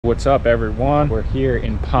What's up, everyone? We're here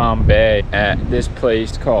in Palm Bay at this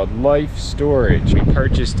place called Life Storage. We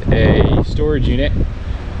purchased a storage unit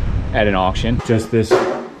at an auction. Just this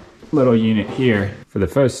little unit here. For the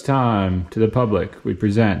first time to the public, we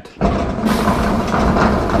present.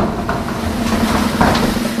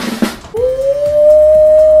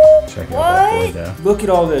 Check out that board. Look at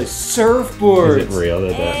all the surfboards. Is it real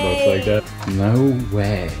that that looks like that? No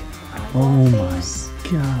way. Oh my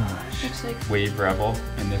gosh. Looks like Wave Rebel,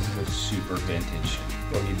 and this is a super vintage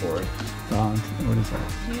boogie board. What is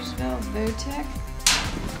that? Roosevelt Votech.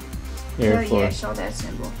 Air Oh yeah, I Force. saw that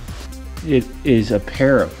symbol. It is a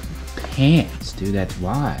pair of pants, dude. That's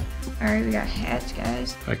why. Alright, we got hats,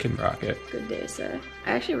 guys. I can rock it. Good day, sir.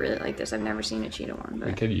 I actually really like this. I've never seen a cheetah one, We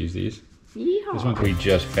but could use these. yeehaw. This one we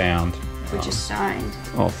just found. Which is signed.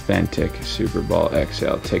 Authentic Super Bowl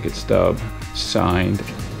XL ticket stub, signed.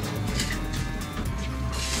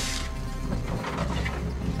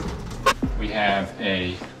 We have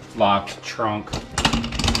a locked trunk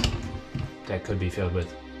that could be filled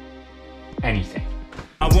with anything.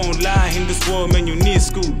 I won't lie, in this world, man, you need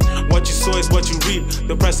school. What you sow is what you reap.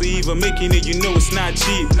 The price of even making it, you know it's not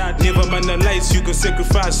cheap. Never mind the lights, you can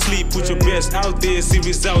sacrifice sleep. Put your best out there, see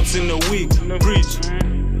results in a week. Preach.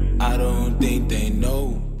 I don't think they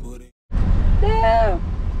know. No!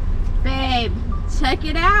 Babe, check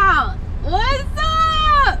it out! What's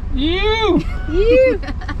up? You! You!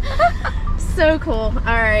 So cool.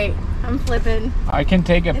 Alright, I'm flipping. I can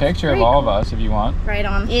take a picture of pretty all of us if you want. Right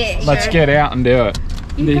on. Yeah, Let's get out and do it.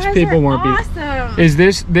 You These guys people are won't awesome. be. Is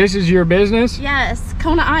this is your business? Yes,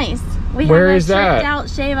 Kona Ice. We Where have is a that? tricked out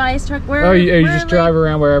shave ice truck. We're, Oh, you we're just like drive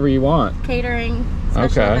around wherever you want. catering,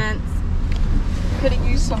 special Okay. events. Could have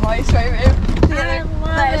used some ice, right, babe? I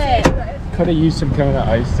love it. Could have used some Kona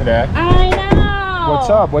Ice today. I know. What's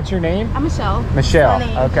up? What's your name? I'm Michelle. Michelle.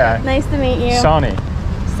 Sunny. Okay. Nice to meet you. Sonny.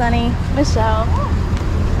 Sunny. Michelle.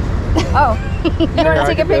 Oh, you want to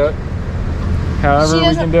take a picture? However,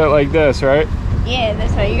 we can do it like this, right? Yeah,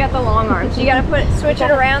 this way. You got the long arms. You gotta switch it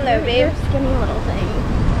around though, babe. Skinny little thing.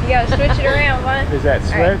 You gotta switch it around, bud. Is that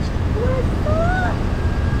right. switched?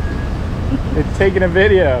 It's taking a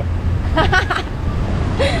video. Is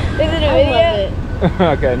it a I video? love it.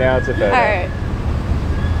 Okay, now it's a photo. Alright.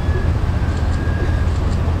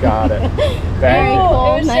 Got it. Very Thank you.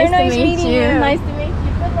 cool. It was so nice nice to meet meeting you. you. Nice to meet you.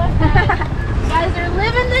 Good luck, guys. You guys are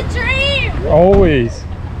living the dream. Always.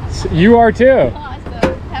 You are too. Awesome.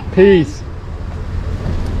 Have fun. Peace.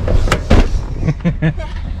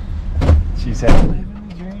 She said, living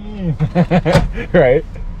the dream. Right?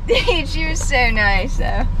 Dude, she was so nice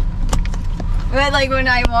though. But like when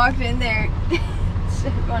I walked in there, it's so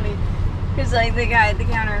funny. Cause like the guy at the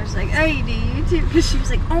counter was like, "Oh, you do YouTube?" Cause she was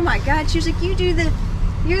like, "Oh my God!" She was like, "You do the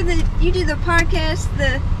podcast,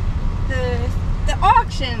 the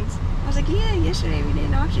auctions." I was like, "Yeah, yesterday we did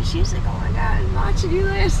an auction." She was like, "Oh my God, I was watching you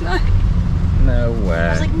last night." No way.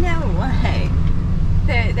 I was like, "No way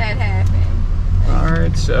that happened."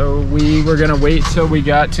 Alright, so we were gonna wait till we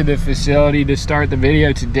got to the facility to start the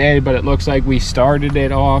video today, but it looks like we started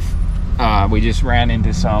it off. We just ran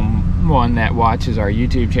into someone that watches our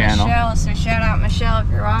YouTube channel. Michelle, so shout out Michelle if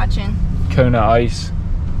you're watching. Kona Ice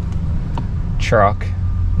truck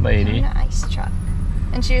lady. Kona Ice truck.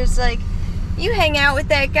 And she was like, "You hang out with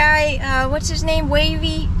that guy, what's his name,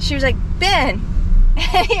 Wavy?" She was like, "Ben."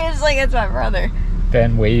 And he was like, "That's my brother.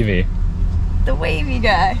 Ben Wavy. The Wavy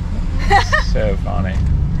guy." So funny.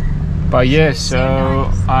 But yeah,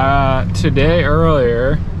 so today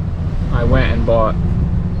earlier I went and bought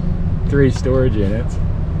 3 storage units.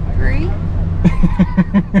 3?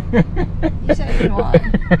 You said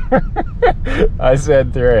 1. I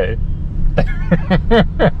said 3.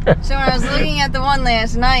 So when I was looking at the one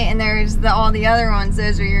last night and there's all the other ones,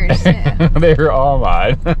 those were yours too. They were all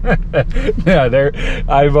mine. No,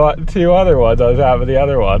 I bought 2 other ones on top of the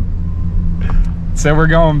other one. So we're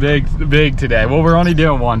going big today. Well, we're only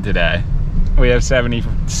doing one today. We have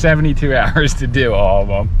 72 hours to do all of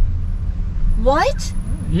them. What?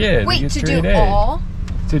 Yeah. Wait, it's to 3 do days. all?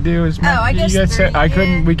 To do as Oh, I guess 3, I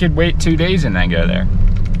couldn't. yeah. We could wait 2 days and then go there.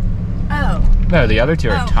 Oh. No, the other 2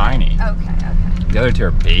 are Oh. tiny. Okay. The other 2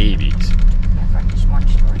 are babies. Yeah, for just one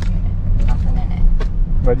storage unit. Nothing in it.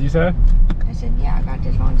 What did you say? I said, yeah, I got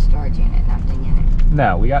this one storage unit, nothing in it.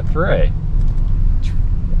 No, we got 3.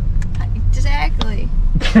 Exactly.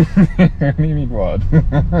 What do you mean what?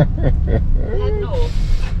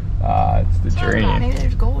 It's the dream. Maybe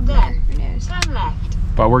there's gold there. Who knows?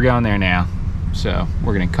 But we're going there now. So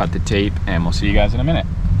we're gonna cut the tape and we'll see you guys in a minute.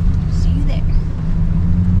 See you there.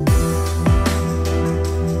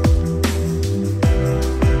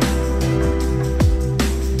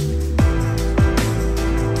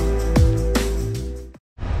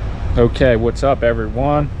 Okay, what's up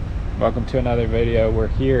everyone? Welcome to another video. We're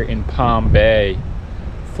here in Palm Bay,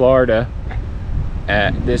 Florida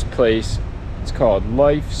at this place. It's called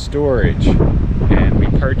Life Storage, and we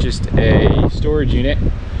purchased a storage unit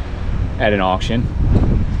at an auction.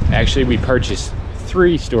 Actually, we purchased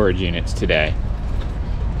 3 storage units today.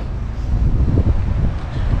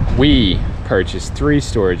 We purchased 3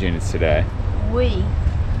 storage units today. You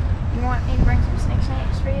want me to bring some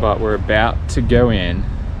snakes for you? But we're about to go in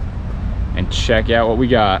and check out what we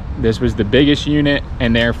got. This was the biggest unit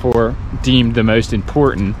and therefore deemed the most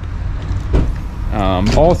important.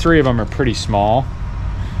 All 3 of them are pretty small,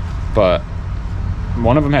 but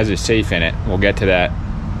one of them has a safe in it. We'll get to that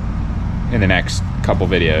in the next couple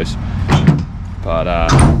videos. But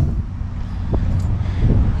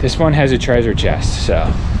this one has a treasure chest, so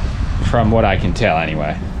from what I can tell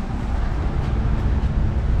anyway.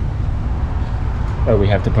 Oh, we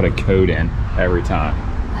have to put a code in every time.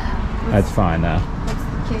 That's fine though.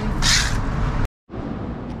 What's the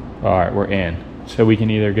code? All right, we're in. So we can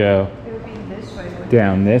either go It would be this way.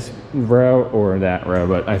 down this row or that row,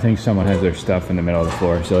 but I think someone has their stuff in the middle of the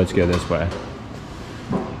floor, so let's go this way.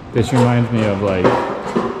 This reminds me of like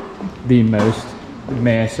the most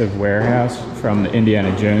massive warehouse from the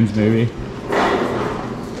Indiana Jones movie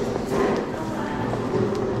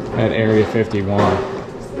at Area 51,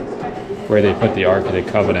 where they put the Ark of the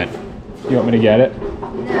Covenant. You want me to get it? No,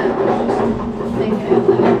 just thinking out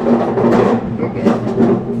loud. You're good.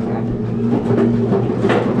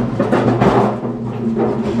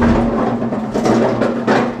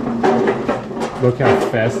 Look how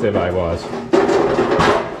festive I was.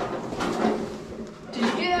 Did you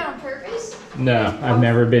do that on purpose? No, I've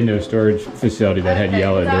never been to a storage facility that had Okay,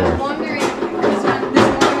 yellow 'cause I was doors. wondering, because this morning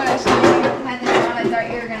when I saw you had this on, I thought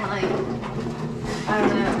you were gonna like, I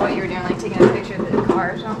don't know what you were doing, like taking a picture of the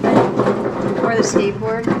car or something, or the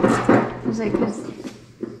skateboard. I was like, 'cause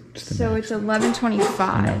so it's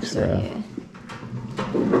 11:25. Next So row. yeah.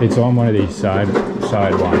 It's on one of these side winders I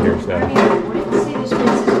though. mean, I wouldn't say this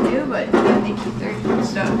place is new, but yeah, they keep their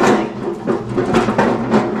stuff like.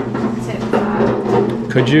 It's at 5.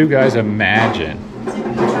 Could you guys imagine It's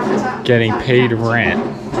at getting paid rent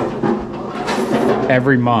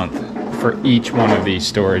every month for each one of these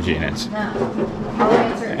storage units? No. I'll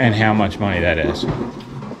answer it. And how much money that is?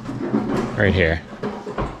 Right here.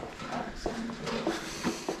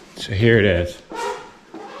 So here it is.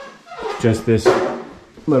 Just this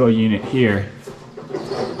little unit here.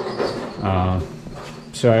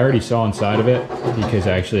 So I already saw inside of it because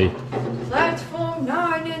actually Flats full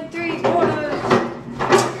 9 3/4.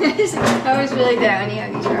 I always feel like that when you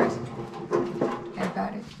have these cars. How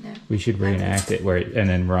about it? No. we should reenact it and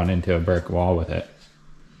then run into a brick wall with it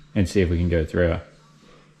and see if we can go through it.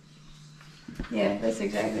 Yeah, that's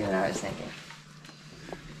exactly what I was thinking.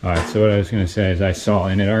 All right, so what I was going to say is I saw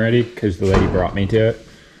in it already because the lady brought me to it.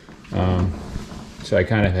 So I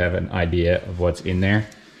kind of have an idea of what's in there.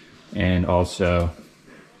 And also,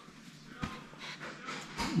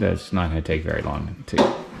 that's not going to take very long to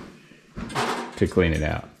clean it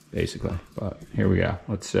out, basically. But here we go.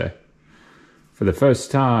 Let's see. For the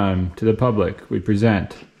first time to the public, we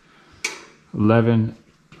present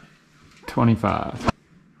 1125.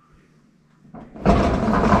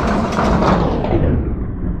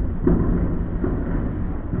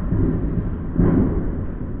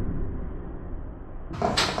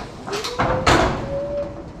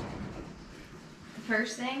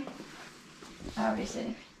 First thing,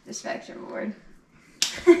 obviously, the Spectrum board.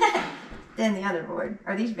 Then the other board.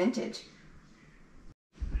 Are these vintage?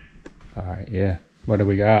 All right, yeah. What do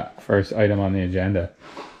we got? First item on the agenda.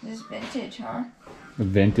 This is vintage, huh? The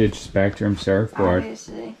vintage Spectrum surfboard.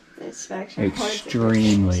 Obviously, the Spectrum board's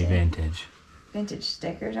Extremely vintage. vintage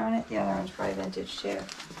stickers on it. The other one's probably vintage too.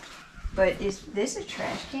 But is this a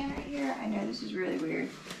trash can right here? I know this is really weird.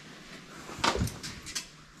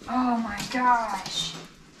 Oh my gosh.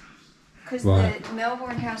 Because the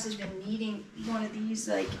Melbourne house has been needing one of these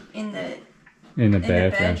like in the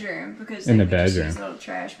bedroom because In they the would just bedroom. use little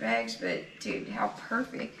trash bags. But dude, how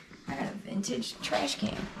perfect! I got a vintage trash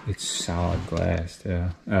can. It's solid glass too.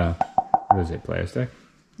 Oh, what is it, plastic?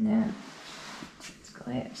 No, it's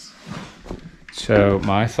glass. So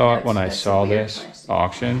my thought when I That's a saw weird this plastic.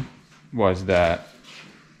 auction was that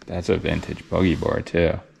that's a vintage buggy board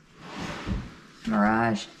too.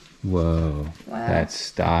 Mirage. Whoa, Wow. that's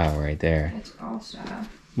style right there. That's all style.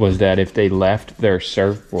 Was that if they left their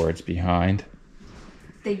surfboards behind,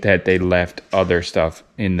 that they left other stuff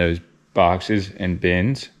in those boxes and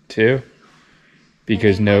bins too?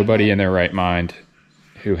 Because nobody in their right mind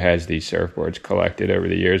who has these surfboards collected over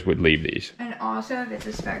the years would leave these. And also, if it's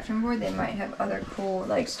a Spectrum board, they might have other cool,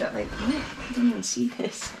 like, stuff. Like, I didn't even see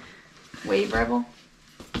this. Wave Rebel.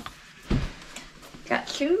 Got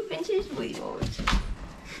 2 vintage wave boards.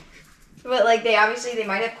 But, like, they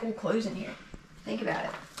might have cool clothes in here. Think about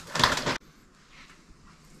it.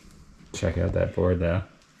 Check out that board, though.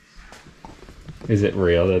 Is it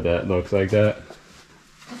real that that looks like that?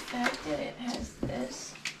 The fact that it has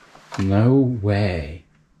this. No way.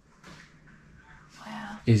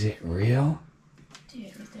 Wow. Is it real?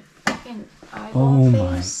 Dude, with the freaking eyeball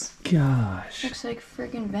face. My gosh. Looks like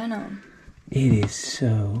freaking Venom. It is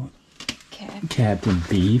so... Captain. Captain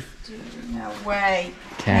Beef. Dude, no way.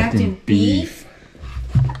 Captain Beef.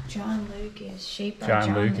 John Lucas. Shaped by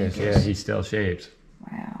John Lucas, yeah, he still shapes.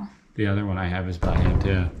 Wow. The other one I have is by him,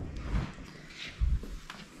 too.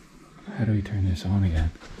 How do we turn this on again?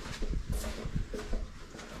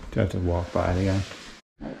 Do I have to walk by it again?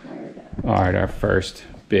 Alright, our first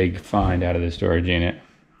big find out of the storage unit.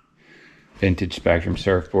 Vintage Spectrum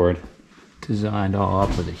surfboard. Designed all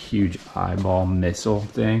up with a huge eyeball missile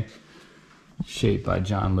thing. Shaped by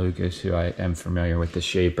John Lucas, who I am familiar with, the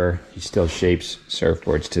shaper. He still shapes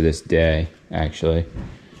surfboards to this day, actually,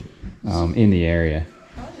 in the area.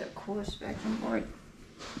 That was the coolest Spectrum board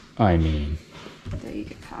I mean, that you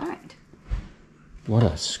could find. what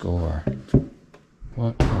a score.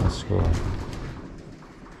 What a score.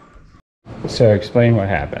 So explain what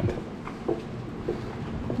happened.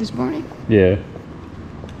 This morning, Yeah.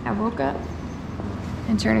 I woke up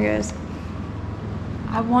and Turner goes,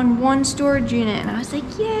 I won 1 storage unit. And I was like,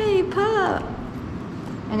 yay, pup.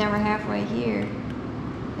 And then we're halfway here,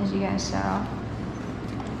 as you guys saw.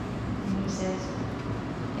 And he says,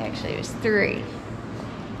 actually it was 3.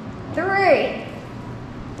 3!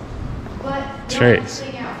 But Trace. I'm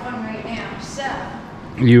sitting out 1 right now,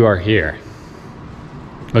 so. You are here.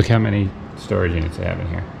 Look how many storage units they have in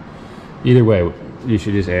here. Either way, you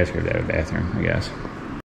should just ask her if they have a bathroom, I guess.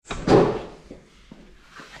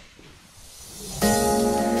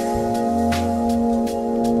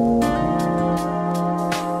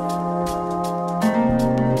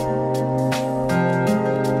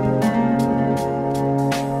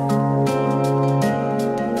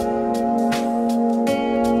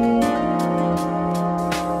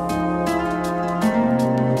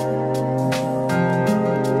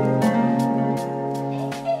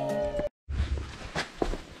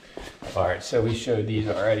 Alright, so we showed these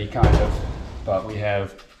already kind of, but we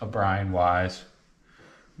have a Brian Wise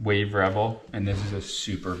Wave Rebel, and this is a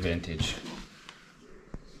super vintage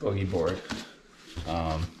boogie board.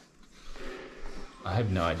 I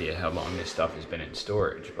have no idea how long this stuff has been in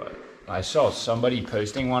storage, but I saw somebody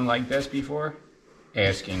posting one like this before,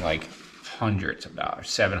 asking like hundreds of dollars,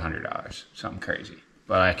 $700, something crazy.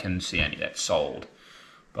 But I couldn't see any that sold.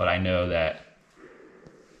 But I know that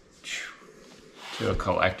to a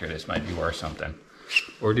collector, this might be worth something.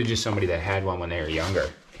 Or to just somebody that had one when they were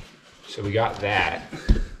younger. So we got that.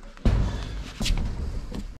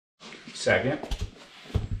 Second,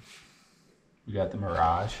 we got the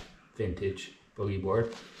Mirage vintage boogie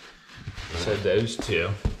board. So those 2.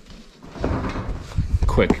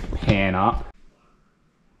 Quick pan up.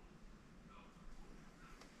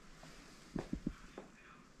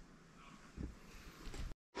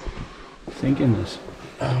 Thinking this,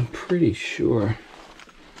 I'm pretty sure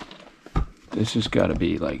this has got to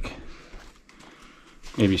be like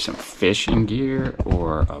maybe some fishing gear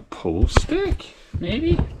or a pool stick,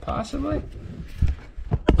 maybe, possibly.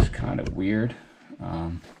 It's kind of weird.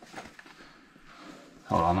 Hold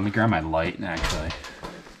on, let me grab my light actually.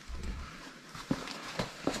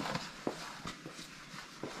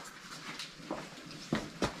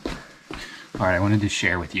 All right, I wanted to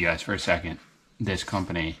share with you guys for a second. This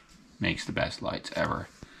company makes the best lights ever.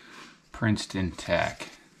 Princeton Tech,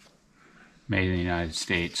 made in the United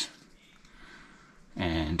States.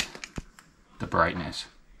 And the brightness.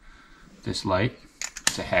 This light,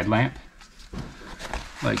 it's a headlamp,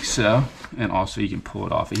 like so. And also you can pull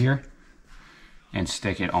it off of here and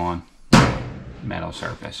stick it on metal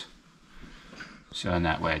surface. So in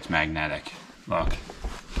that way it's magnetic. Look.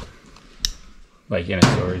 Like in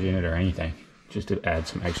a storage unit or anything. Just to add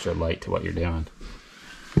some extra light to what you're doing.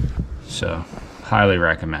 So, highly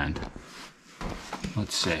recommend.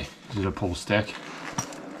 Let's see, is it a pull stick?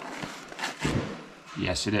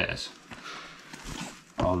 Yes, it is.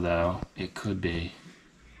 Although, it could be.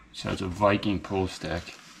 So it's a Viking pull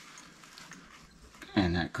stick.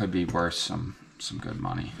 And that could be worth some good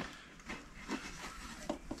money.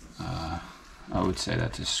 I would say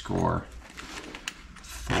that's a score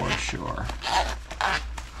for sure.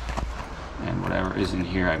 And whatever is in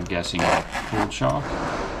here, I'm guessing pool chalk.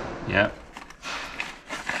 Yep.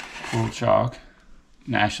 pool chalk,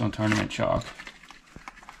 national tournament chalk.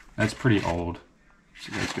 That's pretty old.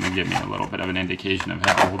 So that's going to give me a little bit of an indication of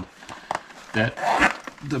how old that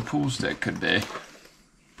the pool stick could be.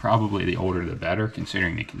 Probably the older the better,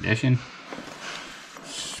 considering the condition.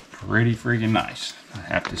 It's pretty freaking nice, I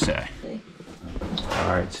have to say.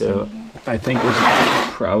 Alright, so I think this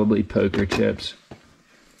is probably poker chips.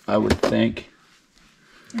 I would think.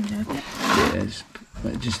 Yes,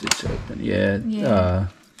 just it's open. Yeah.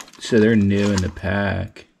 So they're new in the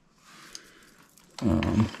pack.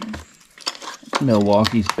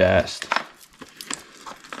 Milwaukee's Best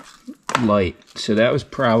Light. So that was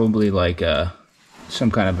probably like some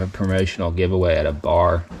kind of a promotional giveaway at a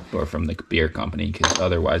bar or from the beer company, because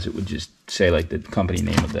otherwise it would just say like the company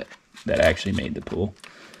name of it that actually made the pool.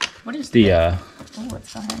 What is the oh,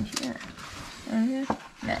 what's behind here?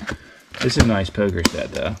 No. This is a nice poker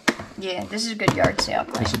set though. Yeah, this is a good yard sale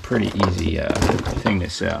play. It's a pretty easy thing to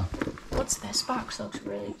sell. What's this box? Looks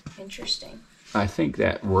really interesting. I think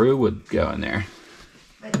that roux would go in there.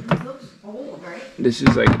 But it looks old, right? This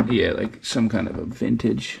is like, yeah, like some kind of a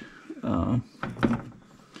vintage. It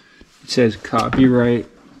says copyright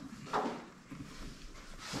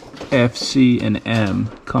FC&M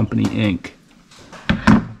Company Inc.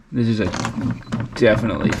 This is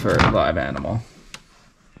definitely for a live animal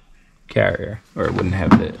carrier, or it wouldn't have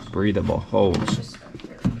the breathable holes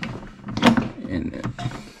in it.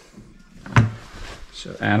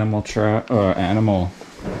 So animal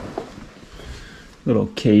little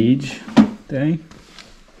cage thing,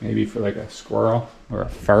 maybe for like a squirrel or a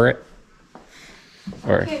ferret.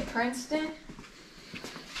 Or Okay, Princeton.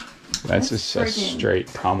 that's just a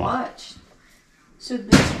straight pummel. Much. So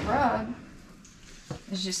this rug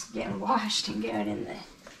is just getting washed and going in the.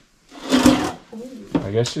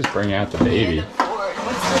 I guess just bring out the baby.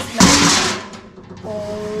 What's this now?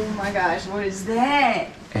 Oh my gosh, what is that?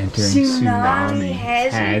 Entering Tsunami tsunami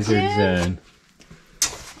hazard zone.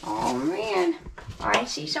 Oh man, I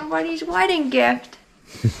see somebody's wedding gift.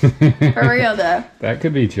 For real though. That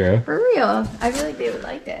could be true. For real. I feel like they would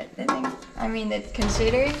like that. I mean, that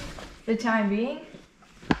considering the time being.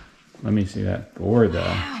 Let me see that board though.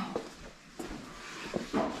 Wow.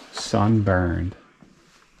 Sunburned.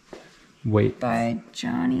 Wait. By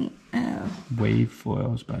Johnny O. Wave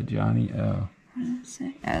foils by Johnny O. What does it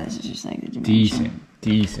say? Oh, this is just like the dimension.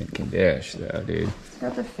 Decent condition though, dude. It's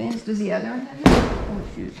got the fins. Does the other one have it? Oh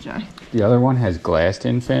shoot, Johnny. The other one has glassed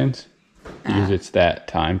in fins because it's that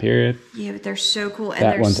time period. Yeah, but they're so cool. And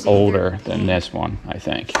That one's older than this one, I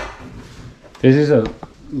think. This is an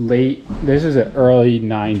early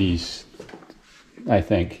 90s, I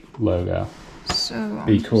think, logo. So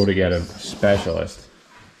Be cool to get a specialist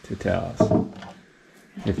to tell us,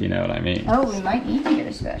 if you know what I mean. Oh, we might need to get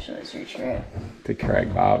a specialist. You're true. To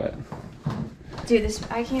Craig Bobbitt. Dude, this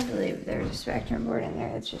I can't believe there's a Spectrum board in there.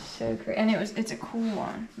 It's just so crazy, and it's a cool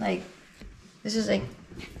one. Like, this is like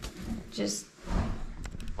just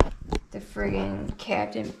the friggin'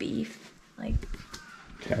 Captain Beef. Like,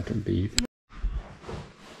 Captain Beef.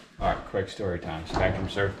 Alright, quick story time. Spectrum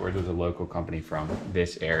Surfboards was a local company from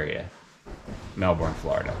this area, Melbourne,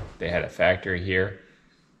 Florida. They had a factory here,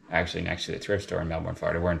 actually next to the thrift store in Melbourne,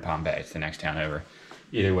 Florida. We're in Palm Bay, it's the next town over.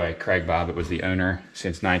 Either way, Craig Bobbitt was the owner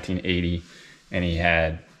since 1980, and he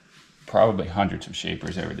had probably hundreds of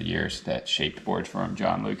shapers over the years that shaped boards for him.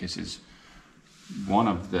 John Lucas is one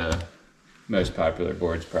of the most popular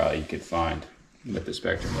boards probably you could find with the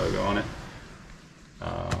Spectrum logo on it.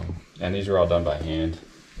 And these are all done by hand.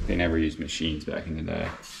 They never used machines back in the day.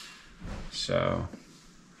 So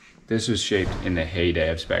this was shaped in the heyday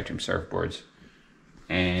of Spectrum surfboards.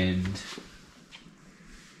 And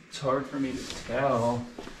it's hard for me to tell,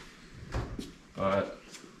 but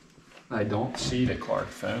I don't see the Clark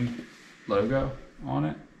Foam logo on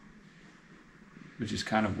it, which is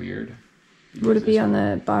kind of weird. would it be on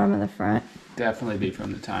the bottom of the front? Definitely be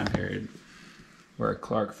from the time period where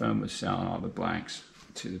Clark Foam was selling all the blanks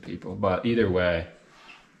to the people. But either way,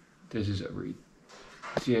 this is a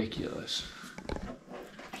ridiculous.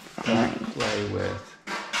 Don't play with.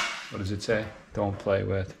 What does it say? Don't play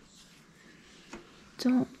with.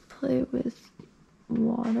 Don't play with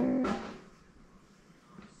water,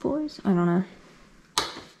 boys. I don't know.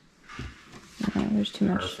 There's too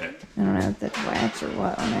much. Perfect. I don't know if that's wax or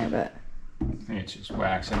what on there, but I think it's just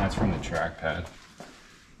wax, and that's from the trackpad.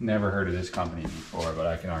 Never heard of this company before, but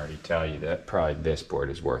I can already tell you that probably this board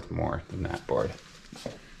is worth more than that board.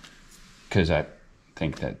 Because I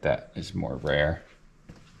think that that is more rare.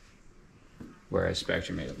 Whereas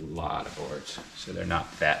Spectrum made a lot of boards, so they're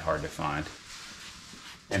not that hard to find.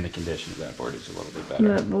 And the condition of that board is a little bit better.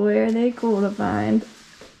 But boy, are they cool to find.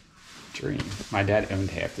 dream. My dad owned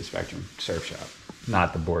half the Spectrum surf shop.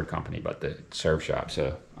 Not the board company, but the surf shop.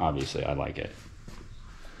 So obviously I like it.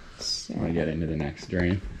 So, Want to get into the next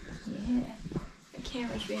dream? yeah. The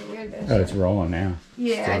camera's being weird, but Oh, it's rolling now.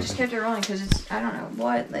 yeah, I just kept it rolling because it's, I don't know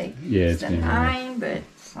what, like, Yeah, it's it's a been 9, but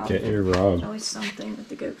Get your there's rug. always something with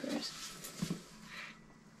the GoPros.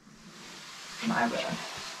 My rug.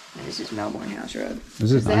 And this is Melbourne House rug.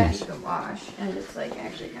 This is that nice. you can wash, and it's like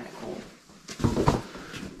actually kind of cool.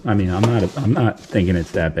 I mean, I'm not thinking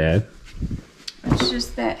it's that bad. It's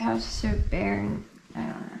just that house is so bare, and I don't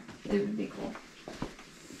know. It would be cool.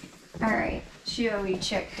 All right, shall we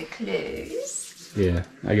check the clothes? Yeah,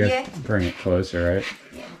 I guess Yeah. bring it closer, right?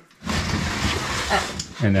 Yeah.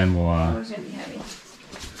 And then Oh, we'll it's gonna be heavy.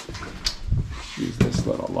 use this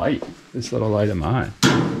little light of mine.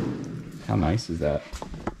 How nice is that?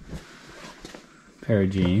 Pair of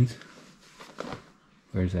jeans.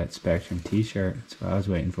 Where's that Spectrum t-shirt? That's what I was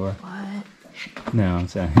waiting for. What? No, I'm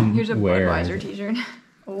saying Here's a where Budweiser is it? t-shirt.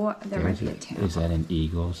 Oh, there might be a towel. Is that an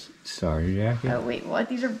Eagles starter jacket? Oh wait, what?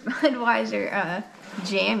 These are Budweiser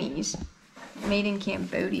jammies, made in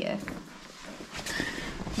Cambodia.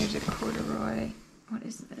 Here's a corduroy. What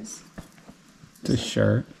is this? It's a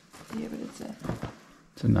shirt. Yeah, but it's a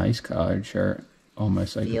It's a nice collared shirt.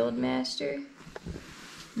 Almost like Fieldmaster,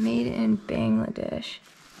 made in Bangladesh.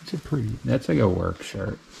 it's a pretty. That's like a work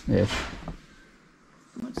shirt ish.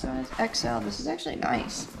 What size? XL. This is actually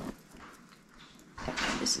nice.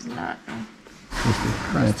 Okay, this is not.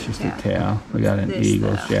 That's just a tail. tail. We got an This,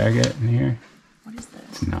 Eagles though. jacket in here. What is this?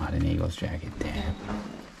 It's not an Eagles jacket. Damn.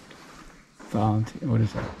 Volunteer. What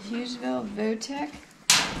is that? Hughesville Votech.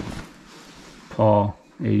 Paul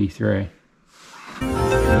 83.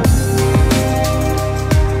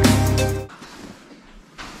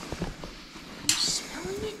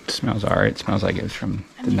 Smells alright. Smells like it's from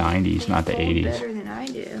the 90s, not the 80s. Better than I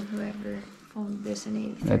do. Whoever folded this in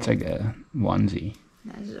 83. That's like a onesie.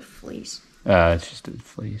 That is a fleece. It's just a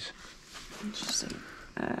fleece. Interesting.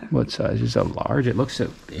 What size is a large? It looks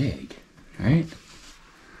so big, right?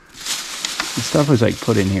 The stuff was like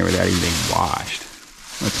put in here without even being washed.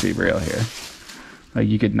 Let's be real here. Like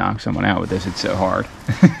you could knock someone out with this. It's so hard,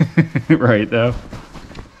 right? Though,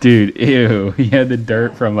 dude, ew. He had the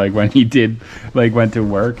dirt from like when he went to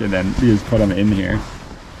work, and then he just put them in here.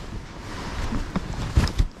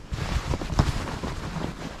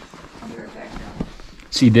 I'll be right back, girl.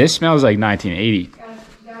 See, this smells like 1980.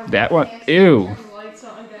 That one, ew.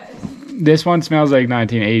 This one smells like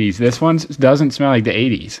 1980s. This one doesn't smell like the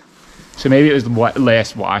 80s. So maybe it was what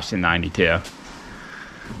last washed in 92.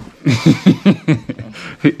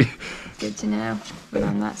 Good to know, but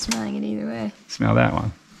I'm not smelling it either way. Smell that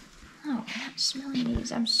one. Oh, I'm not smelling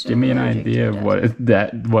these. I'm so Give me an allergic to idea of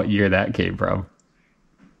dust. what year that came from.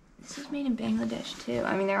 This is made in Bangladesh too.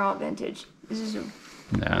 I mean, they're all vintage. This is a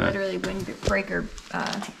No. literally windbreaker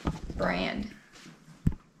brand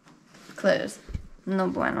clothes. No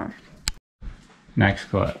bueno. Next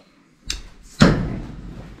clip.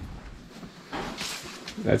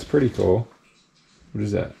 That's pretty cool. What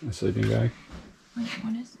is that? A sleeping bag? Wait,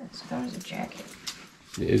 what is this? I thought it was a jacket.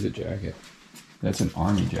 It is a jacket. That's an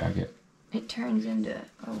army jacket. It turns into.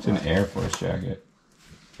 Oh, It's an Air Force jacket.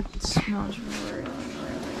 It smells really,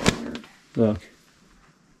 really weird. Look.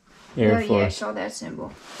 Air Oh yeah, I Force. saw that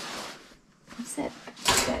symbol. What's that?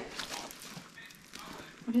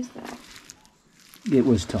 What is that? It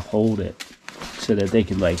was to hold it so that they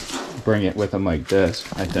could like bring it with them like this,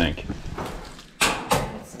 I think.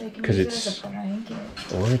 It's like 'Cause use it as it's- a blanket.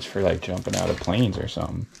 Or it's for like jumping out of planes or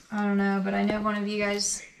something. I don't know, but I know one of you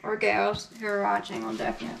guys or gals who are watching will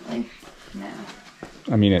definitely know.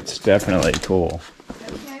 I mean, it's definitely cool.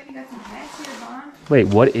 Okay, you got some hats here, Vaughn. Wait,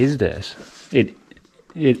 what is this? It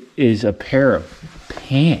is a pair of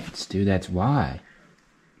pants, dude. That's why.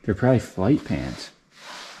 They're probably flight pants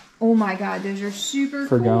Oh my god, those are super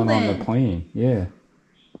for cool. going on then. the plane. Yeah,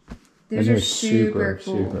 Those and are they're super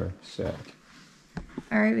cool. super sick.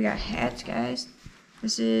 Alright, we got hats, guys.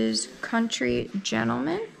 This is Country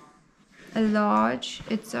Gentleman. A large.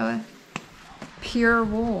 It's a pure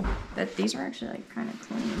wool. These are actually like kind of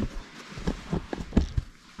clean.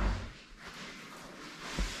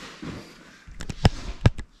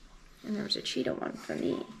 And there was a cheetah one for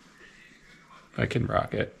me. I can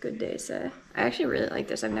rock it. Good day, sir. I actually really like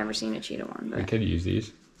this. I've never seen a cheetah one, I but could use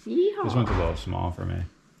these. yeehaw. This one's a little small for me.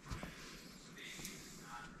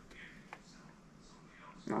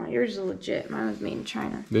 Oh, yours is legit. Mine was made in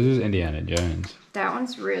China. This is Indiana Jones. That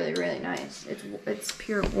one's really, really nice. It's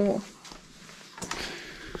pure wool.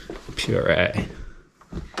 Puree.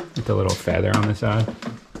 With the little feather on the side.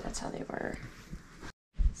 That's how they were.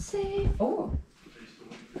 Say, oh.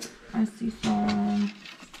 I I see some.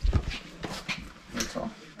 What's all?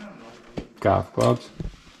 Golf clubs.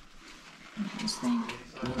 This thing.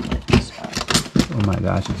 This up. Oh my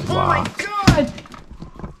gosh, it's Oh my locked. god!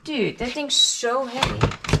 Dude, that thing's so heavy.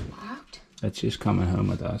 Locked? That's just coming home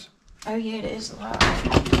with us. Oh yeah, it is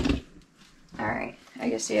locked. Alright, I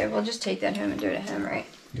guess, yeah, we'll just take that home and do it at home, right?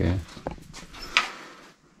 Yeah.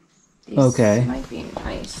 These Okay. might be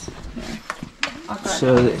nice. Here. I'll grab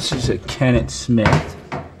So one. this is a Kenneth Smith.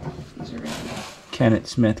 These are really nice. Kenneth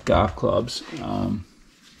Smith golf clubs.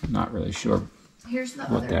 Not really sure Here's the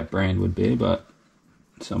what other. that brand would be, but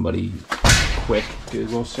somebody quick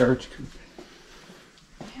Google search.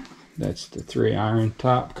 That's the 3-iron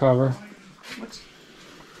top cover.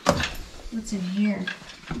 What's in here?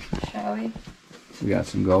 Shall we? We got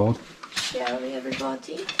some gold. Shall we,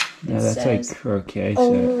 everybody? Yeah, It that's says- like croquet set.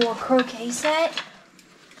 Oh, a croquet set?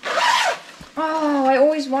 Oh, I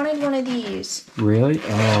always wanted one of these. Really?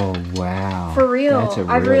 Oh, wow. For real, That's a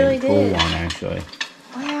I really cool did. one, actually.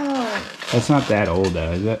 Wow. That's not that old,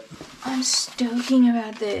 though, is it? I'm stoking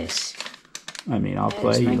about this. I mean, I'll Yeah,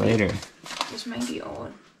 play this you might be- later. This might be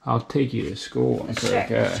old. I'll take you to school and Let's check.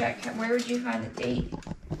 croquet. Let's check. Where would you find the date?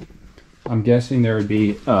 I'm guessing there would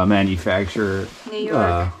be a manufacturer New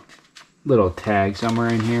York. little tag somewhere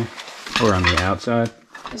in here, or on the outside,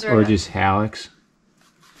 Is there or a- just Hallex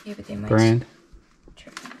Yeah, but they might. brand.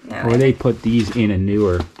 No, Or they put these in a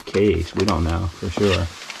newer case. We don't know for sure. I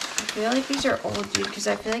feel like these are old, dude, because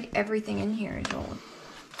I feel like everything in here is old.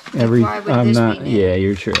 why would I'm this be not. new? Yeah,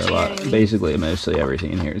 you're true. Do A you know lot. what I mean? Basically, mostly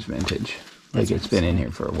everything in here is vintage. That's Like it's what been I'm in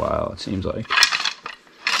here for a while. It seems like.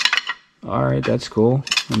 All right, that's cool.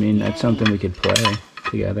 I mean, that's something we could play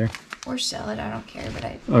together, Or sell it, I don't care, but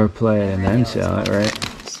I. or play it and then sell it,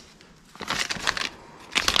 right?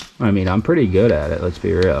 I mean, I'm pretty good at it. Let's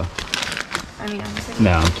be real. I mean, I'm thinking.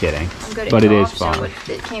 No, I'm kidding. I'm good at But it golf, is fun. so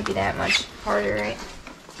it can't be that much harder, right?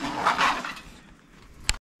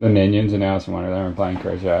 The Minions announced one of them are playing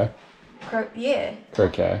crochet. Yeah.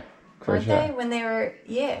 Croquet. Weren't they? Crochet. When they were,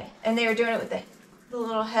 yeah. And they were doing it with the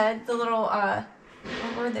little head, the little, what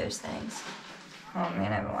were those things? Oh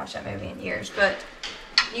man, I haven't watched that movie in years, but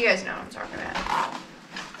you guys know what I'm talking about.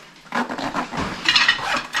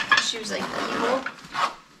 She was like evil.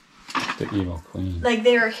 The evil queen. Like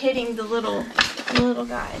they were hitting the little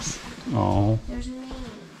guys. Oh. There's me.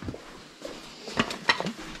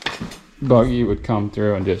 Buggy would come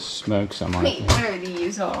through and just smoke someone. Wait, what are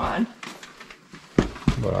these? Hold on.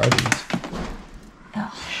 What are these?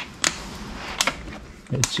 Oh.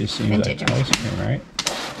 It just seems Vintage. like ice cream, right?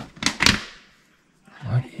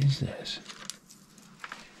 What is this?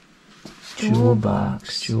 Jewel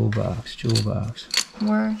box. Jewel box. Jewel box.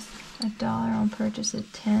 Worth $1 on purchase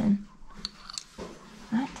of 10.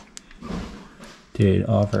 What? Dude,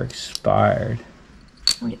 offer expired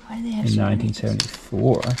Wait, why do they have in so many?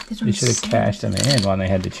 1974. That's what They I'm should have saying. cashed them in when they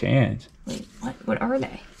had the chance. Wait, what? What are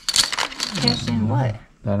they? Cashed in what?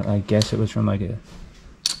 I guess it was from like a,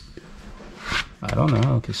 I don't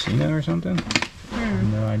know, a casino or something. I have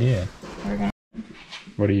no idea. We're gonna.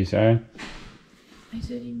 What are you saying? I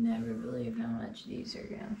said you'd never believe how much these are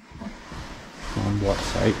going. On what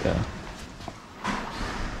site though?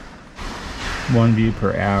 1 view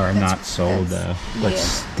per hour, not sold though. But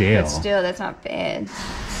still. But still, that's not bad.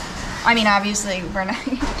 I mean, obviously, we're not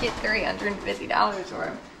going to get $350 for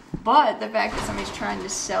them. But the fact that somebody's trying to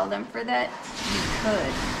sell them for that, you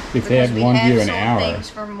could. If they had Because we 1 view have an sold hour. things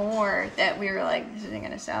for more that we were like, this isn't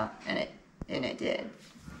going to sell. And it did.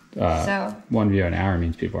 So- 1 view an hour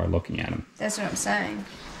means people are looking at them, That's what I'm saying.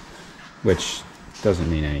 which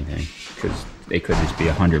doesn't mean anything because they could just be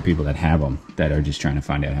 100 people that have them that are just trying to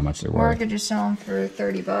find out how much they're Or I worth. could just sell them for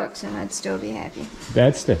 $30 and I'd still be happy.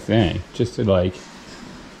 That's the thing. Just to like,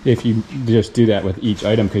 if you just do that with each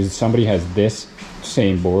item, because somebody has this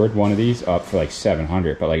same board, one of these, up for like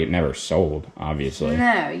 700, but like it never sold, obviously.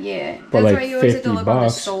 No, yeah. But That's like why you always have to 50 look on the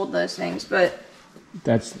bucks. sold listings, but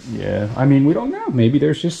That's, yeah. I mean, we don't know. Maybe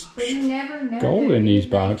there's just you never know. gold in these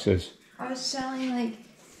Like, boxes. I was selling like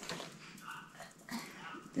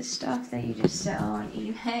the stuff that you just sell on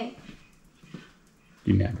eBay.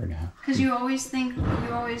 You never know. Because you always think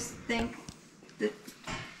that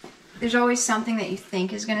there's always something that you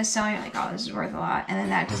think is going to sell. You're like, oh, this is worth a lot. And then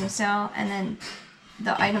that doesn't sell. And then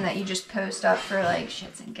the item that you just post up for like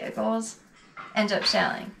shits and giggles ends up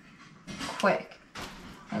selling quick.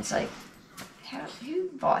 And it's like, who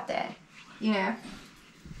bought that? You know?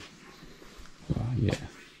 Well, yeah.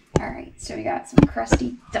 Alright, so we got some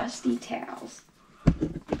crusty, dusty towels.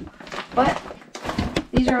 But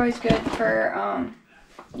these are always good for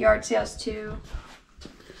yard sales too.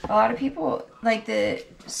 A lot of people like this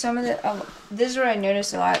is what I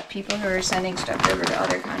noticed. A lot of people who are sending stuff over to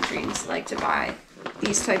other countries like to buy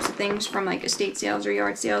these types of things from like estate sales or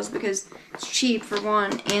yard sales because it's cheap for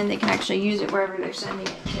one, and they can actually use it wherever they're sending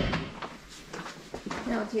it to.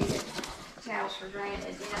 They don't take it towels for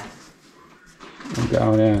granted, you know. I'm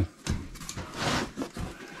going in.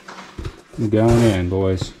 I'm going in,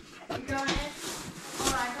 boys. You going in?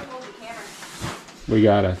 Hold on, I can hold the camera. We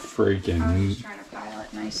got a I was freaking. just trying to pile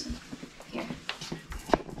it nice and here.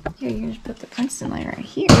 Here, you can just put the Princeton light right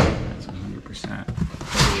here. That's 100%.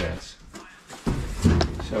 Look at this.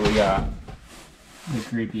 So we got the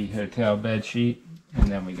creepy hotel bed sheet, and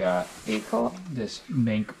then we got Pretty cool. this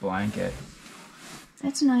mink blanket.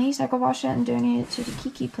 That's nice. I could wash that and donate it to the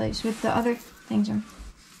Kiki place with the other things.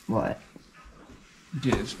 What?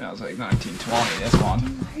 Dude, it smells like 1920, this one.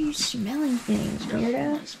 Why are you smelling things, Got a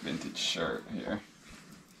weirdo? nice vintage shirt here.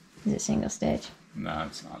 Is it single stitch? No,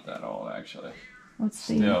 it's not that old, actually. What's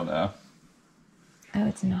the... Still, though. Oh,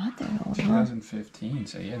 it's not that old, huh? 2015,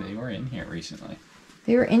 so yeah, they were in here recently.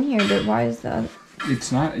 They were in here, but why is the other...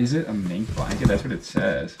 It's not, is it a mink blanket? That's what it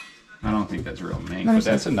says. I don't think that's real mink, Let me but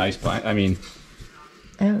that's a nice blanket. I mean,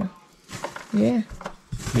 Oh. Yeah.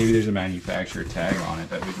 maybe there's a manufacturer tag on it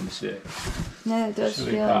that we can see. No, it does So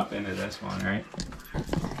we feel pop into this one, right?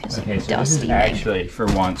 it's Okay, like so this is dusty actually, for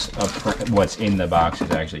once, what's in the box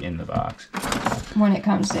is actually in the box. when it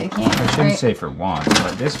comes to a I camera, shouldn't right? say for once,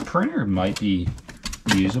 but this printer might be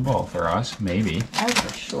usable for us, maybe. Oh,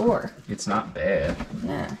 for sure. It's not bad.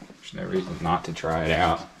 No. There's no reason not to try it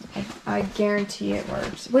out. I guarantee it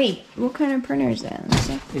works. Wait, what kind of printer is that? Let me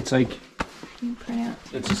see. It's like, Can you print out?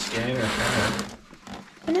 it's a scanner printer.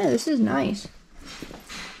 Oh no, this is nice.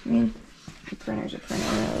 I mean, the printer's a printer,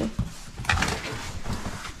 really.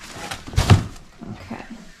 Okay.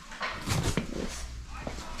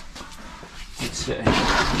 Let's say,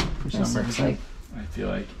 for This some looks reason, like... I feel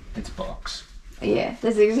like it's books. Yeah,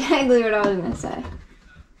 that's exactly what I was gonna say.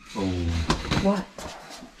 Oh, What?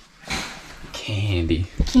 candy.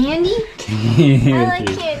 Candy? Candy. I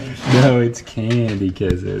like candy. No, it's candy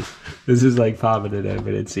kisses. This is like popping it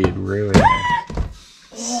open and seeing ruin.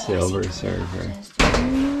 Silver Surfer.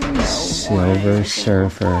 Silver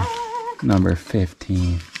Surfer, number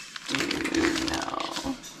 15.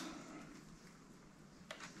 No.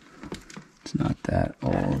 It's not that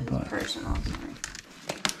old, but Personal.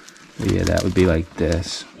 yeah, that would be like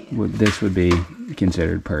this. This would be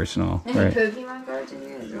considered personal, Any right? Pokemon cards in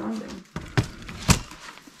here? Is there one?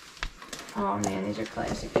 Oh man, these are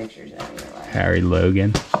classic pictures out of your life. Harry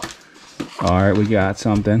Logan. All right, we got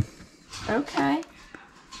something. Okay.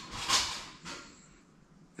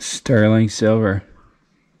 Sterling Silver.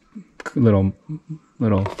 Little.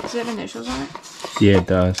 Does it have initials on it? Yeah, it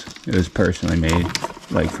does. It was personally made,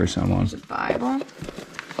 like for someone. There's a Bible.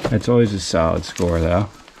 It's always a solid score, though,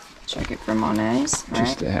 Check it for Monet's. just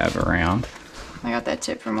Right? to have around. I got that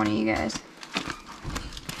tip from one of you guys.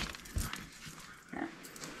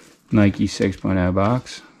 Nike 6.0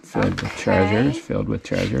 box filled with treasures. Filled with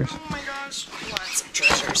treasures. Oh my gosh. Lots of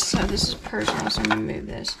treasures. So this is personal, so I'm gonna move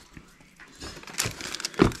this.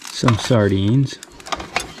 Some sardines.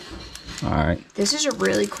 All right. This is a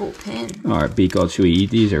really cool pin. All right, Be Gold. Should we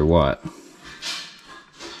eat these or what?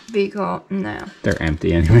 Be cool. No. They're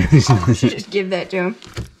empty anyways. Just give that to him.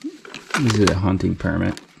 This is a hunting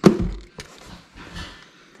permit.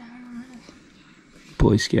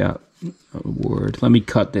 Boy Scout award. Let me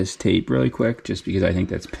cut this tape really quick just because I think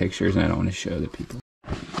that's pictures and I don't want to show the people.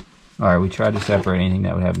 Alright, we tried to separate anything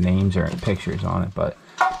that would have names or pictures on it, but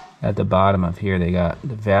at the bottom of here they got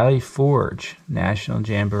the Valley Forge National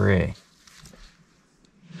Jamboree.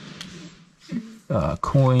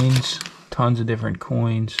 Coins, tons of different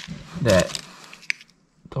coins that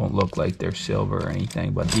don't look like they're silver or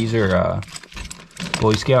anything, but these are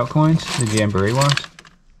Boy Scout coins, the Jamboree ones.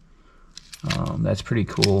 That's pretty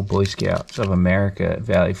cool. Boy Scouts of America,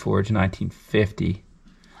 Valley Forge, 1950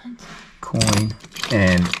 coin.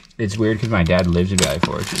 And it's weird because my dad lives in Valley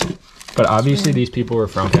Forge. But obviously these people were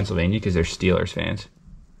from Pennsylvania because they're Steelers fans.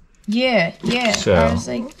 Yeah, yeah. So, I was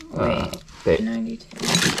like, wait,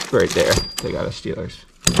 92. Right there, they got a Steelers.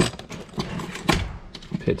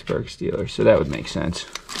 Pittsburgh Steelers. So that would make sense.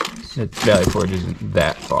 That Valley Forge isn't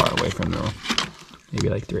that far away from the, maybe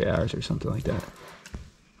like 3 hours or something like that.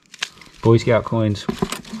 Boy Scout coins.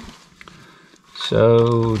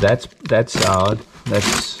 So that's solid.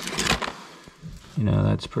 That's, you know,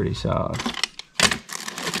 that's pretty solid.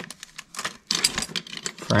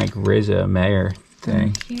 Frank Rizza mayor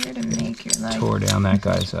thing. Here to make your life Tore down that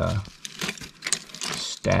guy's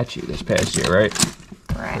statue this past year, right?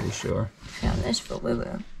 right. Pretty sure. Found this for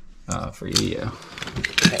Willow. For you, yeah.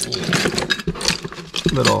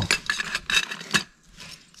 little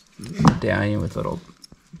medallion with little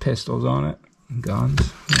pistols on it, and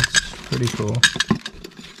guns. That's pretty cool.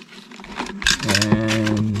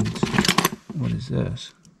 And what is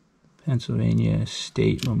this? Pennsylvania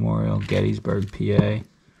State Memorial, Gettysburg, PA.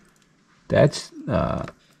 That's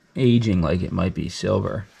aging like it might be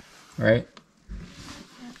silver, right?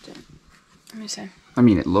 Let me see. I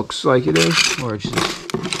mean, it looks like it is, or it's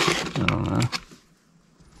just, I don't know.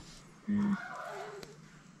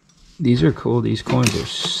 These are cool. These coins are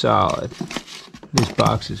solid. This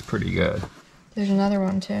box is pretty good. There's another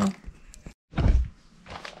one too.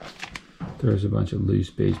 There's a bunch of loose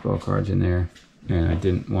baseball cards in there, and I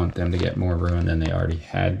didn't want them to get more ruined than they already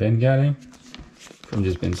had been getting from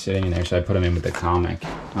just been sitting in there, so I put them in with the comic.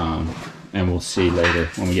 And we'll see later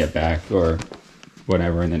when we get back, or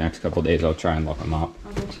whatever, in the next couple days. I'll try and look them up.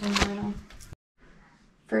 I'll go to them right on.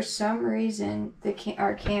 For some reason,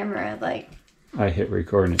 our camera, like, I hit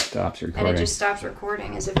record and it stops recording. and it just stops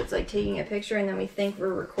recording as if it's like taking a picture, and then we think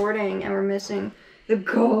we're recording and we're missing the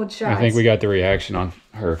gold shots. I think we got the reaction on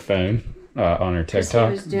her phone, on her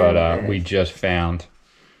TikTok, but we just found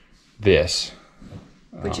this.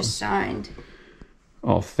 Which is signed.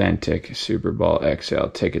 Authentic Super Bowl XL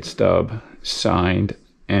ticket stub, signed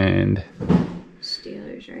and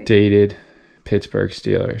Steelers, right? dated Pittsburgh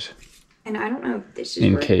Steelers. And I don't know if this is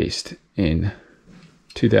encased in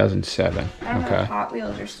 2007. I don't know if Hot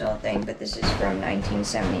Wheels are still a thing, but this is from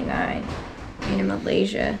 1979 in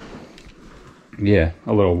Malaysia. Yeah,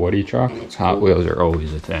 a little Woody truck. Hot cool. Wheels are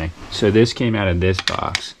always a thing. So this came out of this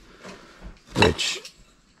box, which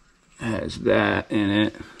has that in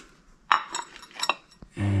it.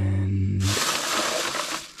 And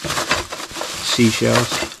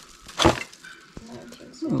seashells.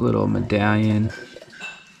 A little medallion.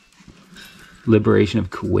 Liberation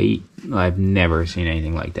of Kuwait. I've never seen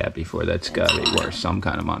anything like that before. That's gotta be worth some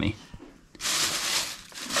kind of money.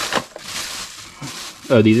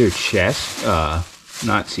 Oh, these are chess,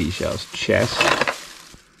 not seashells, chess.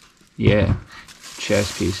 Yeah,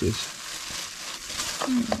 chess pieces.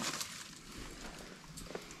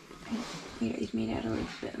 Yeah, he's made out of like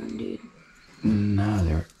bone, dude. No,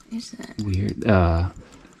 they're Is that? weird.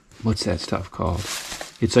 What's that stuff called?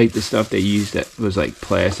 It's like the stuff they used that was like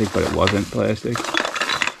plastic, but it wasn't plastic.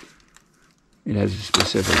 It has a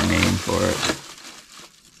specific name for it.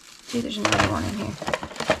 See, there's another one in here.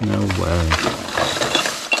 No way.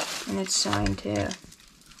 And it's signed too.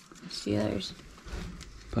 Steelers.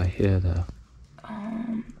 By here though.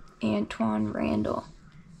 Antoine Randall.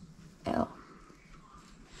 L.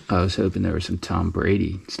 I was hoping there was some Tom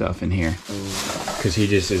Brady stuff in here. Because he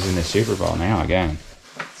just is in the Super Bowl now again.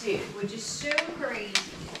 Dude, which is so crazy.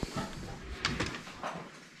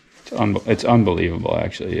 It's unbelievable,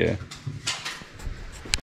 actually, yeah.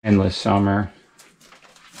 Endless Summer.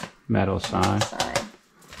 Metal sign.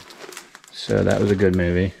 So that was a good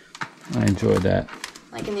movie. I enjoyed that.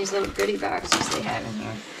 Like in these little goodie boxes they have in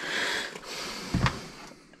here.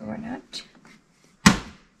 Or not.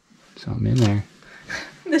 Something in there.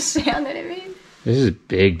 The sound that it made. This is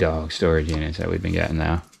big dog storage units that we've been getting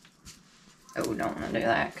now. Oh, don't want to do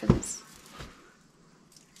that because it's.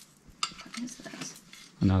 What is this?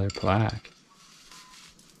 Another plaque.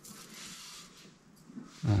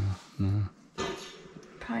 Oh, no.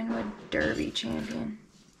 Pinewood Derby champion.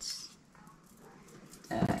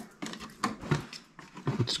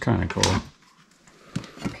 It's kind of cool.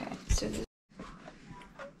 Okay, so this.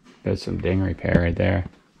 That's some ding repair right there.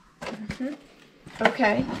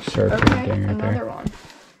 Okay. Surfing ding repair. Another one.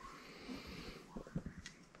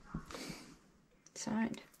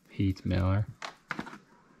 Signed. Heath Miller.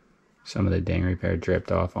 Some of the ding repair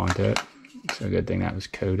dripped off onto it. So good thing that was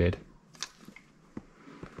coated.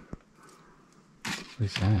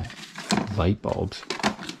 What's that? Light bulbs.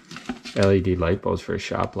 LED light bulbs for a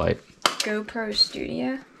shop light. GoPro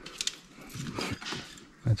Studio.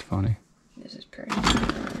 That's funny. This is pretty.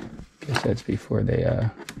 Guess that's before they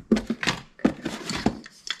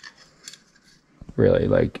really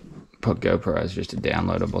like put GoPro as just a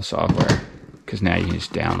downloadable software. Because now you can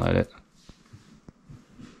just download it.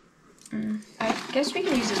 I guess we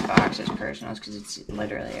can use this box as personals because it's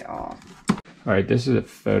literally all. Alright, this is a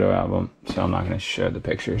photo album, so I'm not going to show the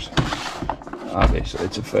pictures. Obviously,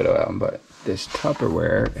 it's a photo album, but this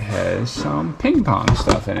Tupperware has some ping pong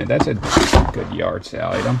stuff in it. That's a good yard sale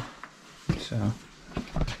item. So,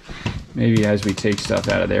 maybe as we take stuff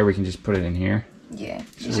out of there, we can just put it in here. Yeah,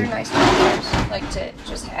 these are nice Tupperwares, like to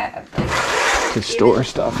just have. Like, to store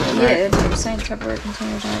stuff in, yeah, right? it's like saying Tupperware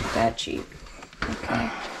containers aren't that cheap. Okay.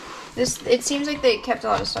 It seems like they kept a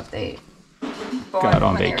lot of stuff they bought Got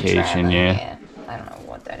on when they were vacation, traveling. yeah. I don't know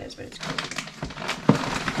what that is, but it's cool.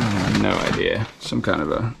 I have no idea. Some kind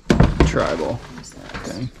of a tribal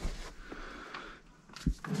thing.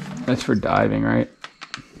 That's for diving, right?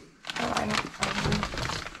 Oh, I don't.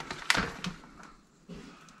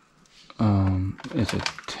 It's a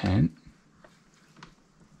tent.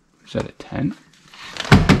 Is that a tent?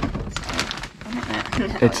 I don't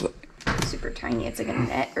know. It's super tiny. It's like a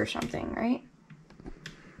net or something, right?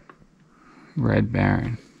 Red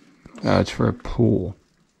Baron. Oh, it's for a pool.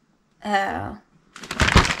 Oh.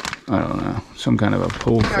 I don't know. Some kind of a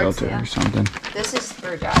pool filter or something. This is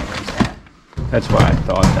for divers, though. That's why I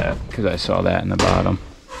thought that, because I saw that in the bottom.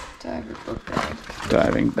 Diver book bag.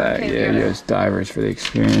 Diving bag, Okay, yeah, yes, divers for the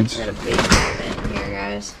experience. Got a big bit in here,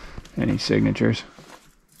 guys. Any signatures?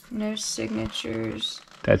 No signatures.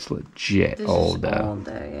 That's legit This old, is though. old,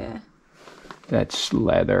 though, yeah. That's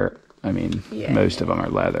leather. I mean, Yeah, most of them are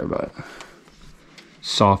leather, but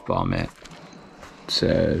softball mitt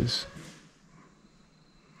says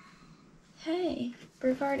Hey,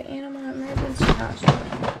 Brevard Animal Emergency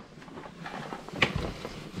Hospital.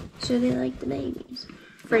 So they like the babies.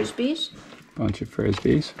 Frisbees? bunch of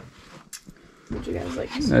frisbees. Would you guys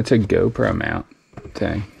like to see? That's a GoPro mount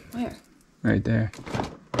thing Where? right there.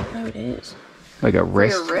 Oh, it is. Like a For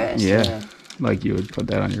wrist. your wrist, yeah. yeah. Like you would put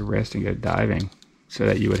that on your wrist and go diving so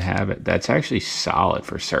that you would have it. That's actually solid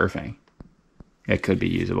for surfing. It could be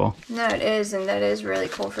usable. No, it is, and that is really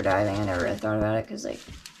cool for diving. I never really thought about it because, like,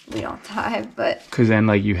 we don't dive, but Because then,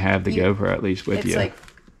 like, you have the You- GoPro at least with it's you. like,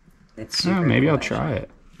 it's super Oh, maybe cool, I'll try it.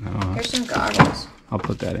 Oh, Here's some goggles. I'll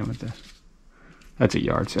put that in with this. That's a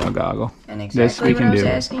yard sale goggle. And This exactly we what can I was do.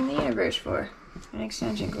 asking the universe for. An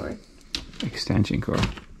extension cord. Extension cord.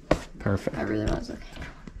 Perfect. I really was looking.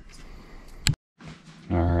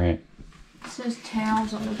 All right. It says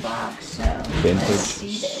towels on the box, so Vintage let's see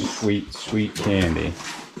this. sweet candy.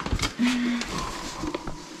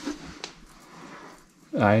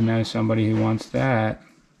 I know somebody who wants that.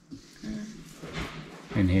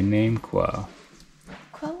 And his name Quo.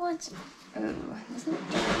 Quo wants. Oh, isn't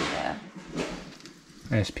it dirty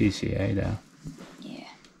though? SPCA though. Yeah.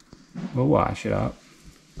 We'll wash it up.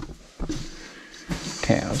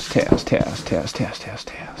 Tails. These are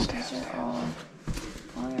all.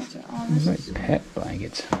 All those are all. It's This is, like pet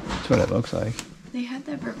blankets. That's what it looks like. they had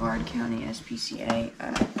the Brevard County SPCA.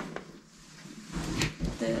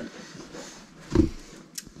 The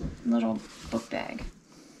little book bag.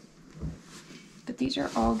 But these are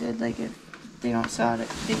all good. Like if they don't sell it at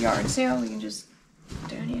the yard sale, we can just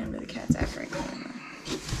donate them to the Cats Act right now.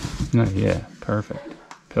 No, yeah, perfect.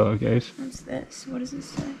 Pillowcase. What's this? What does this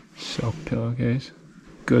say? Silk pillowcase.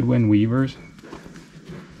 Goodwin Weavers.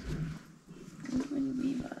 Goodwin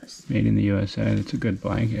Weavers. Made in the USA. That's a good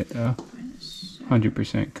blanket though.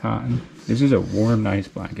 100% cotton. This is a warm, nice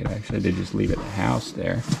blanket actually. They just leave it at the house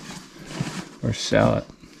there. Or sell it.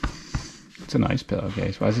 It's a nice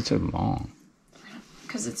pillowcase. Why is it so long?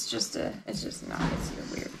 Because it's just not, it's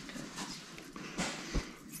a weird.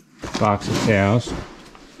 Box of towels.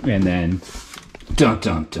 And then, dun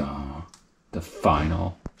dun dun, the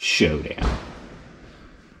final showdown.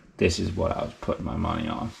 This is what I was putting my money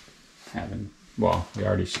on. Well, we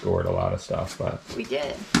already scored a lot of stuff, but We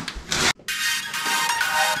did.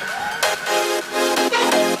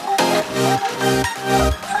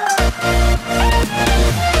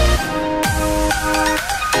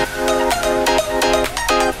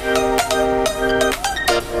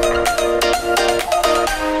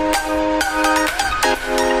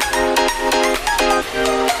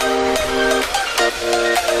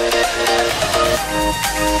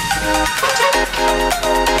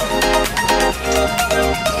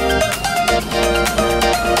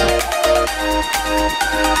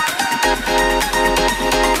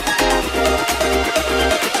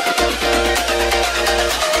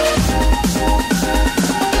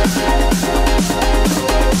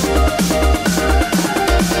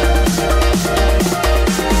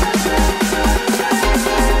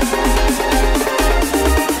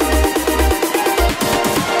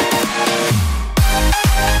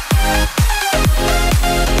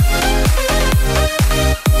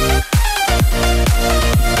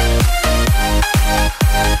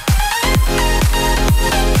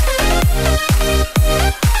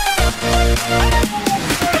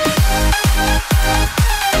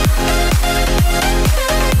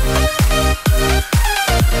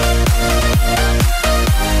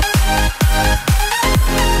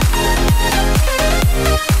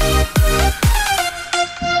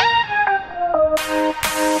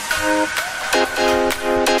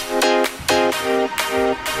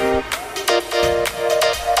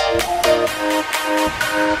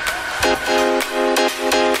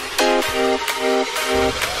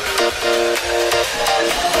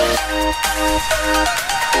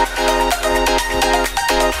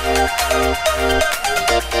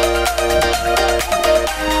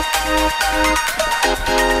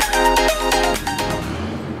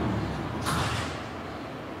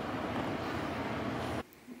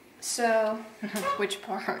 So, which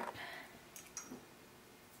part?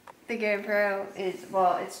 The GoPro is,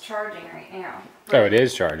 well, it's charging right now. Oh, it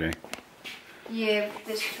is charging. Yeah,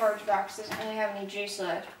 this charge box doesn't really have any juice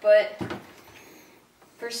left, but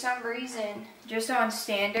for some reason, just on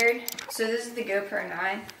standard, so this is the GoPro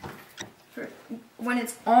 9, when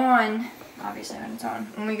it's on, obviously when it's on,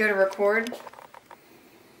 when we go to record,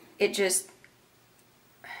 it just,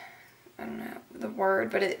 I don't know the word,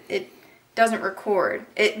 but it doesn't record.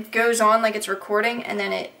 It goes on like it's recording, and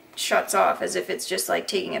then it shuts off as if it's just like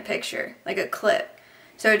taking a picture, like a clip.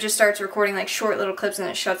 So it just starts recording like short little clips and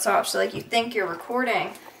then it shuts off. So like you think you're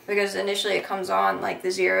recording because initially it comes on like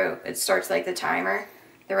the 0, it starts like the timer,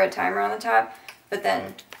 the red timer on the top, but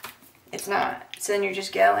then it's not. So then you're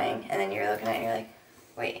just going and then you're looking at it and you're like,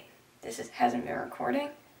 wait, hasn't been recording?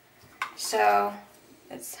 So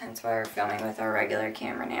that's hence why we're filming with our regular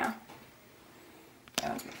camera now.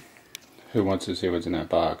 Who wants to see what's in that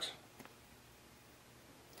box?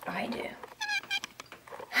 I do.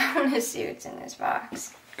 I want to see what's in this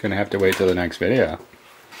box. Gonna have to wait till the next video.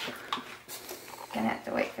 Gonna have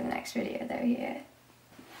to wait for the next video though, yeah.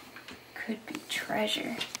 Could be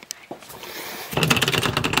treasure.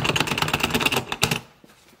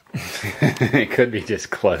 It could be just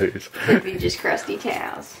clothes. Could be just crusty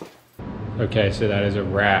towels. Okay, so that is a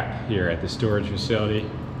wrap here at the storage facility.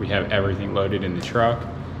 We have everything loaded in the truck.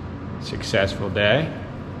 Successful day.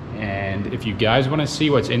 And if you guys want to see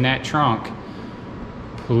what's in that trunk,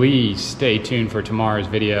 please stay tuned for tomorrow's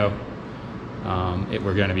video.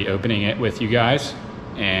 We're going to be opening it with you guys,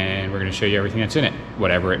 and we're going to show you everything that's in it,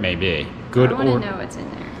 whatever it may be. Good I want to know what's in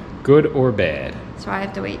there. Good or bad. So I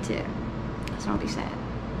have to wait too. So don't be sad.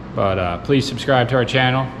 But please subscribe to our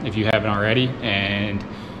channel if you haven't already, and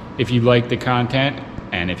if you like the content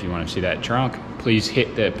and if you want to see that trunk, please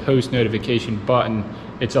hit the post notification button.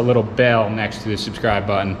 It's a little bell next to the subscribe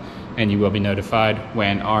button, and you will be notified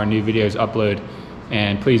when our new videos upload.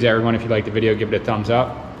 And please, everyone, if you like the video, give it a thumbs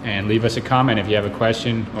up and leave us a comment if you have a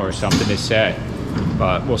question or something to say.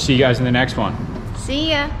 But we'll see you guys in the next one.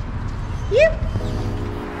 See ya. Yep.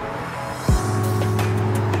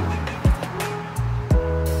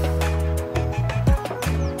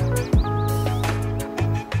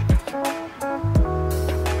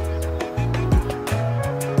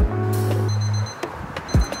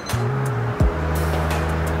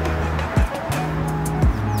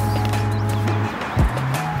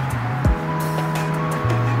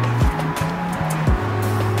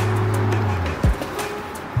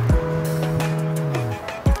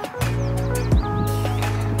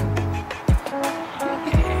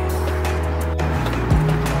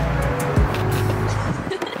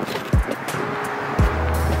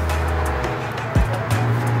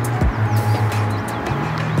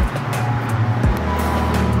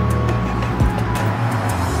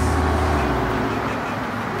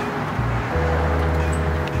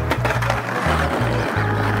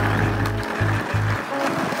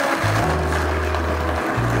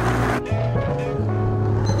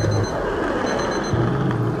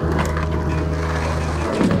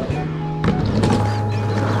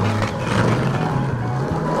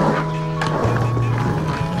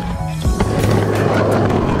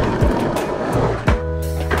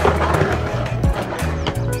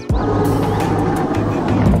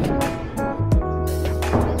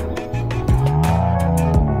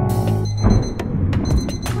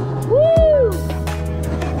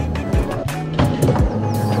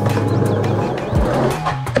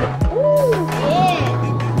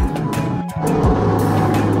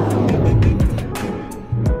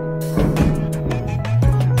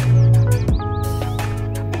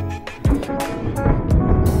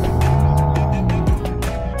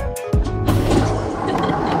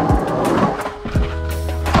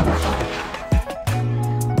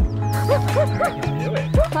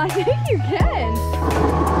 I think you can.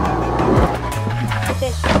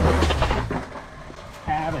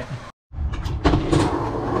 Have it.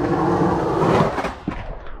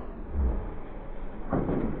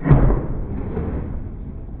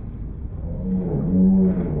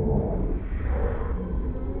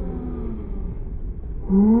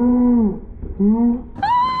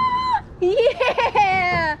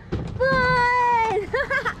 Yeah! Fun!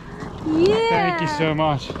 Yeah! Thank you so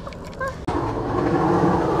much.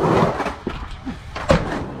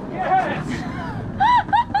 Yes!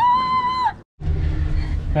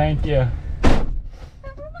 Thank you.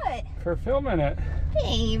 For what? For filming it.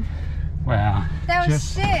 Babe. Wow. That was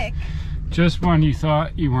sick. Just when you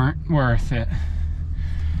thought you weren't worth it.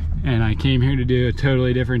 And I came here to do a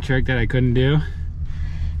totally different trick that I couldn't do.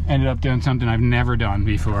 Ended up doing something I've never done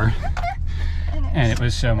before. And it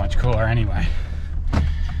was so much cooler anyway.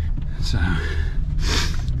 So,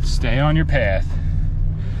 stay on your path.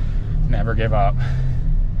 Never give up.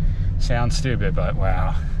 Sounds stupid, but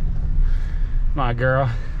wow. My girl,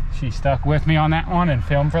 she stuck with me on that one and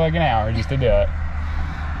filmed for like an hour just to do it.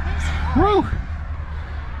 Woo!